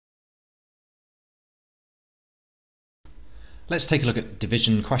Let's take a look at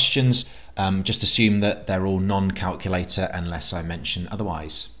division questions. Just assume that they're all non-calculator unless I mention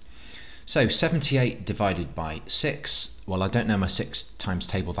otherwise. So 78 divided by 6. Well, I don't know my 6 times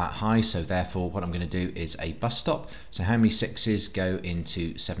table that high, so therefore what I'm going to do is a bus stop. So how many 6s go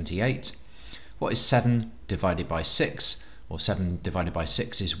into 78? What is 7 divided by 6? Well, 7 divided by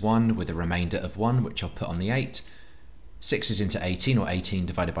 6 is 1 with a remainder of 1, which I'll put on the 8. 6 is into 18, or 18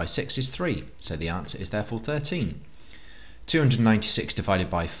 divided by 6 is 3. So the answer is therefore 13. 296 divided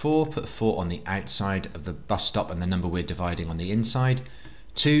by 4, put 4 on the outside of the bus stop and the number we're dividing on the inside.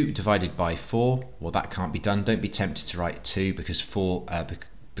 2 divided by 4, well that can't be done. Don't be tempted to write 2 because 4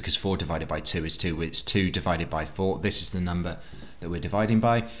 divided by 2 is 2. It's 2 divided by 4. This is the number that we're dividing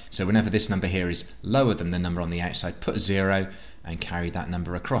by. So whenever this number here is lower than the number on the outside, put a 0 and carry that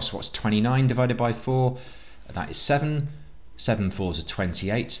number across. What's 29 divided by 4? That is 7. 7 4s are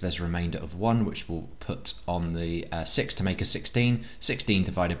 28, so there's a remainder of 1, which we'll put on the 6 to make a 16. 16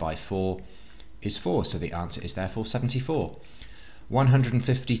 divided by 4 is 4, so the answer is therefore 74.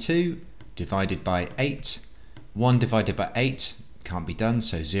 152 divided by 8. 1 divided by 8 can't be done,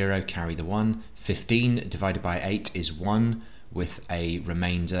 so 0, carry the 1. 15 divided by 8 is 1 with a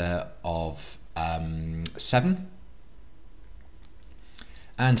remainder of 7.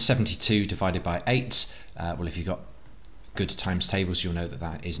 And 72 divided by 8, well, if you've got good times tables, you'll know that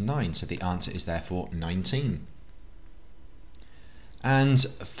that is 9, so the answer is therefore 19. And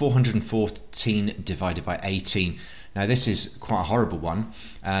 414 divided by 18. Now this is quite a horrible one,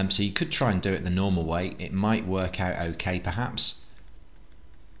 so you could try and do it the normal way. It might work out okay perhaps.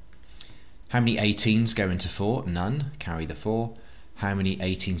 How many 18s go into 4? None, carry the 4. How many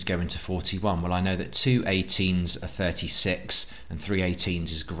 18s go into 41? Well, I know that 2 18s are 36 and 3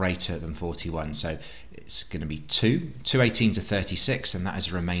 18s is greater than 41, so it's going to be 2. 2 18s are 36 and that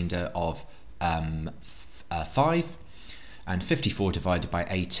is a remainder of 5. And 54 divided by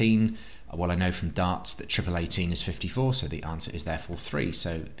 18, well I know from darts that triple 18 is 54, so the answer is therefore 3,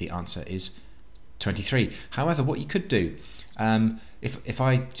 so the answer is 23. However, what you could do, if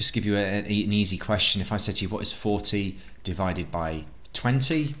I just give you an easy question, if I said to you what is 40 divided by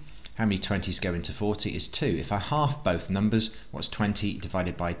 20, how many 20s go into 40 is 2. If I half both numbers, what's 20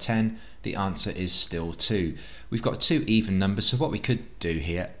 divided by 10? The answer is still 2. We've got 2 even numbers, so what we could do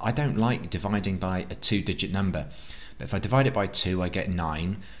here, I don't like dividing by a 2-digit number, but if I divide it by 2 I get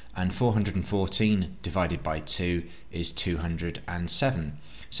 9, and 414 divided by 2 is 207.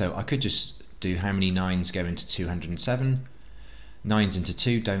 So I could just do how many 9s go into 207. 9s into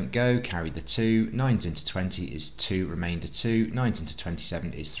 2 don't go, carry the 2. 9s into 20 is 2, remainder 2. 9s into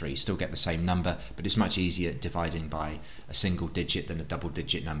 27 is 3. Still get the same number, but it's much easier dividing by a single digit than a double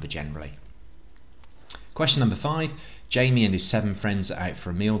digit number generally. Question number 5. Jamie and his 7 friends are out for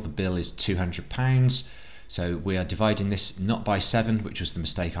a meal. The bill is £200. So we are dividing this not by 7, which was the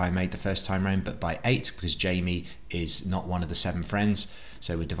mistake I made the first time round, but by 8, because Jamie is not one of the 7 friends.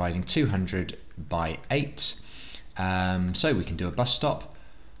 So we're dividing 200 by 8. So we can do a bus stop,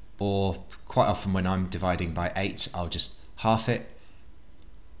 or quite often when I'm dividing by 8 I'll just half it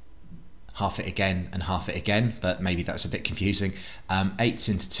again and half it again, but maybe that's a bit confusing. 8s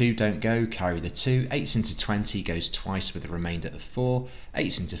into 2 don't go, carry the 2. 8s into 20 goes twice with a remainder of 4.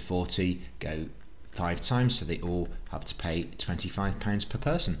 8s into 40 go 5 times, so they all have to pay £25 per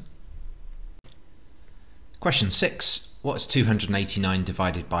person. Question 6. What's 289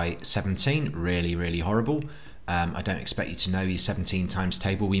 divided by 17? Really horrible. I don't expect you to know your 17 times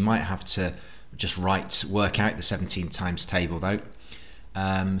table. We might have to just work out the 17 times table though.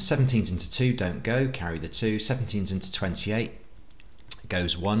 17s into 2 don't go, carry the 2. 17s into 28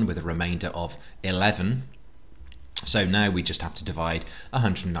 goes 1 with a remainder of 11. So now we just have to divide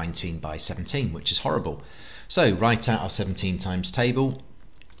 119 by 17, which is horrible. So write out our 17 times table.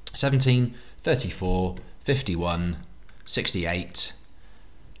 17, 34, 51, 68,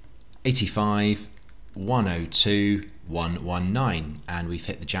 85, 102, 119, and we've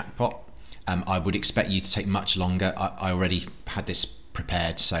hit the jackpot. I would expect you to take much longer. I already had this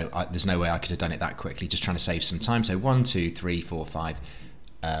prepared, so there's no way I could have done it that quickly, just trying to save some time. So 1, 2, 3, 4, 5,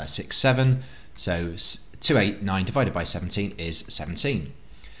 6, 7. So 289 divided by 17 is 17.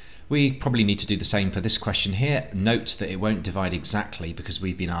 We probably need to do the same for this question here. Note that it won't divide exactly because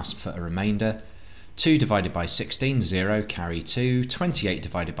we've been asked for a remainder. 2 divided by 16, 0, carry 2. 28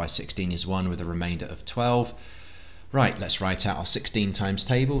 divided by 16 is 1 with a remainder of 12. Right, let's write out our 16 times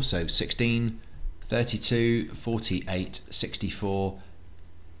table. So 16, 32, 48, 64,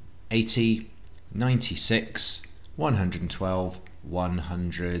 80, 96, 112,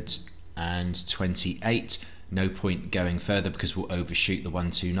 128. No point going further because we'll overshoot the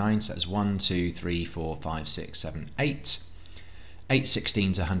 129. So that's 1, 2, 3, 4, 5, 6, 7, 8. 8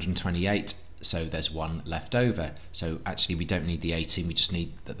 16s are 128, so there's 1 left over. So actually we don't need the 18, we just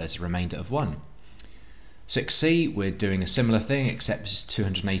need that there's a remainder of 1. 6c, we're doing a similar thing, except it's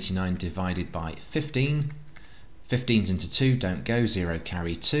 289 divided by 15. 15s into 2 don't go, 0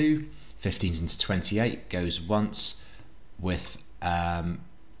 carry 2. 15s into 28 goes once with a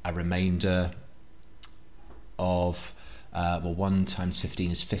remainder of, well, 1 times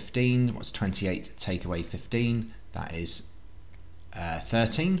 15 is 15. What's 28 take away 15? That is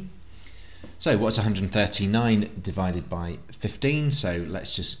 13. So what's 139 divided by 15? So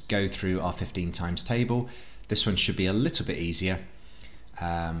let's just go through our 15 times table. This one should be a little bit easier.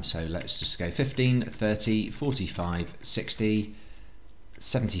 So let's just go 15, 30, 45, 60,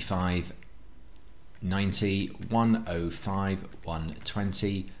 75, 90, 105,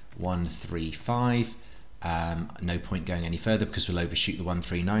 120, 135. No point going any further because we'll overshoot the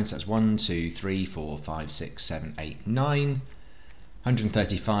 139. So that's 1, 2, 3, 4, 5, 6, 7, 8, 9.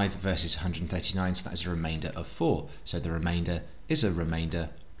 135 versus 139, so that is a remainder of 4. So the remainder is a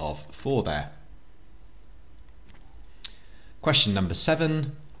remainder of 4 there. Question number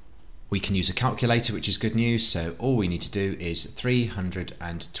 7. We can use a calculator, which is good news. So all we need to do is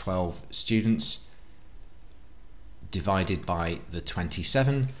 312 students divided by the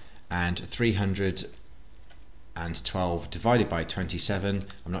 27, and 312 divided by 27.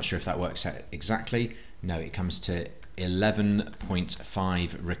 I'm not sure if that works out exactly. No, it comes to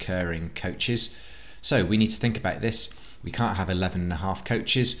 11.5 recurring coaches. So we need to think about this. We can't have 11.5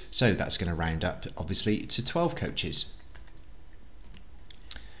 coaches, so that's going to round up obviously to 12 coaches.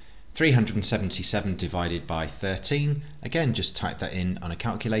 377 divided by 13. Again, just type that in on a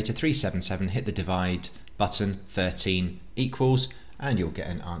calculator. 377, hit the divide button, 13 equals, and you'll get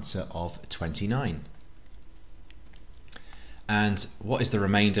an answer of 29. And what is the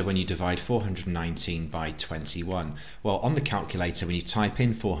remainder when you divide 419 by 21? Well, on the calculator, when you type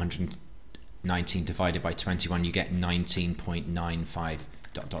in 419 divided by 21, you get 19.95 ...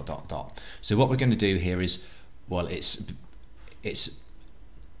 So what we're going to do here is, well, it's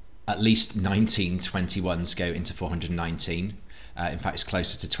at least 19 21s go into 419. In fact, it's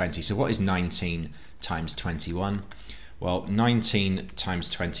closer to 20. So what is 19 times 21? Well, 19 times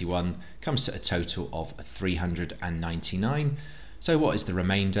 21 comes to a total of 399. So what is the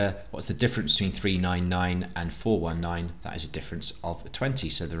remainder? What's the difference between 399 and 419? That is a difference of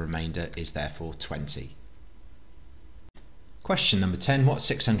 20. So the remainder is therefore 20. Question number 10. What's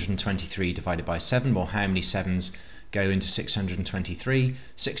 623 divided by 7? Well, how many 7s go into 623?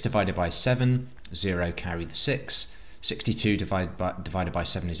 6 divided by 7, 0 carry the 6. 62 divided by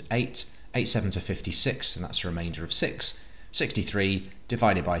 7 is 8. 8 7s are 56, and that's a remainder of 6. 63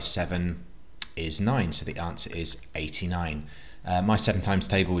 divided by 7 is 9, so the answer is 89. My 7 times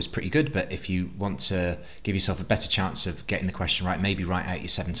table is pretty good, but if you want to give yourself a better chance of getting the question right, maybe write out your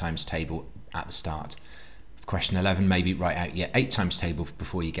 7 times table at the start. For question 11, maybe write out your 8 times table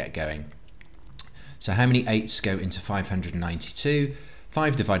before you get going. So how many 8s go into 592?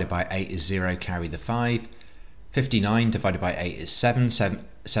 5 divided by 8 is 0, carry the 5. 59 divided by 8 is 7.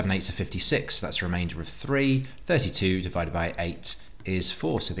 7 8s are 56, that's a remainder of 3. 32 divided by 8 is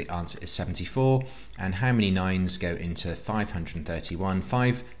 4, so the answer is 74. And how many 9s go into 531?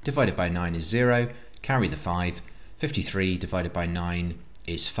 5 divided by 9 is 0, carry the 5. 53 divided by 9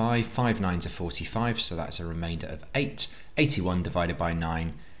 is 5. 5 9s are 45, so that's a remainder of 8. 81 divided by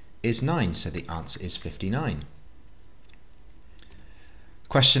 9 is 9, so the answer is 59.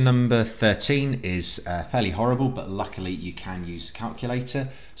 Question number 13 is fairly horrible, but luckily you can use a calculator.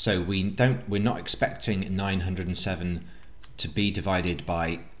 So we're not expecting 907 to be divided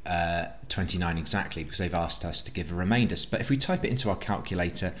by 29 exactly, because they've asked us to give a remainder. But if we type it into our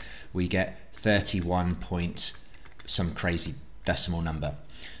calculator, we get 31 point some crazy decimal number.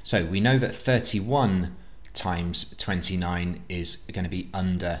 So we know that 31 times 29 is going to be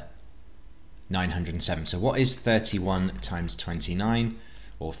under 907. So what is 31 times 29?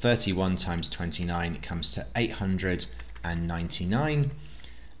 Well, 31 times 29 comes to 899.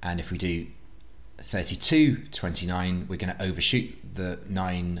 And if we do 32 29, we're going to overshoot the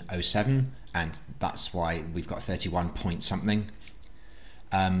 907, and that's why we've got 31 point something.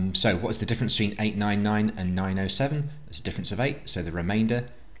 So what's the difference between 899 and 907? There's a difference of 8, so the remainder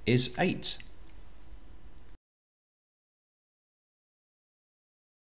is 8.